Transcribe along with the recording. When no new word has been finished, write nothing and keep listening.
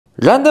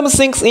Random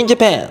things in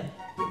Japan.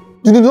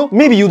 You don't know?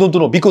 Maybe you don't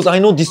know because I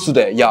know this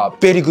today. Yeah,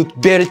 very good,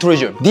 very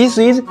treasure. This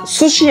is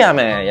sushi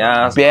ramen.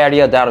 Yeah, very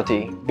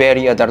adulty,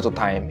 very adult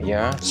time.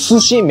 Yeah.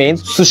 Sushi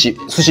means sushi.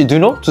 Sushi, do you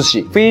know?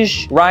 Sushi.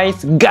 Fish,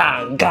 rice,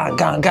 gan.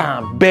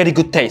 Very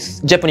good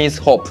taste. Japanese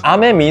hope.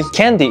 Ame means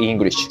candy in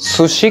English.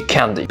 Sushi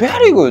candy.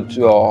 Very good.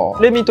 Oh.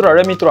 Let me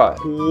try.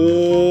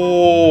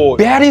 Oh,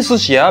 very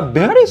sushi. Yeah,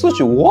 very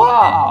sushi.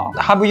 Wow.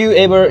 Have you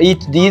ever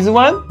eat this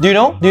one? Do you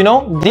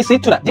know? This is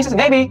tuna. This is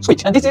maybe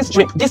squid. And this is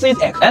shrimp. This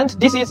is egg. And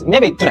this is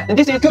maybe tuna. And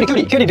this is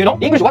curry. Do you know?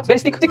 English what? Very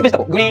thick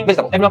vegetable. Green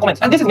vegetable. Everyone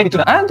comments. And this is maybe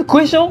tuna. And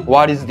question,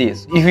 what is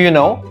this? If you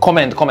know,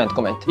 comment.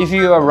 If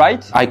you are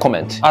right, I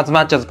comment. As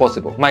much as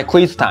possible. My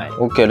quiz time.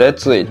 Okay,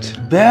 let's eat.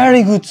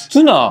 Very good.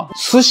 Tuna.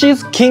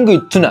 Sushi's king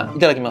with tuna. い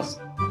ただきます。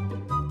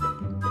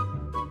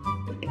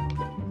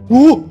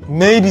 Ooh,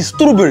 maybe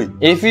strawberry.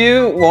 If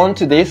you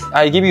want this,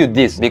 I give you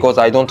this because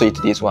I don't eat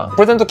this one.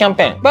 Present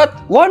campaign. But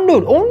one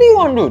rule, only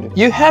one rule.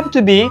 You have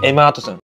to be Emma Watson.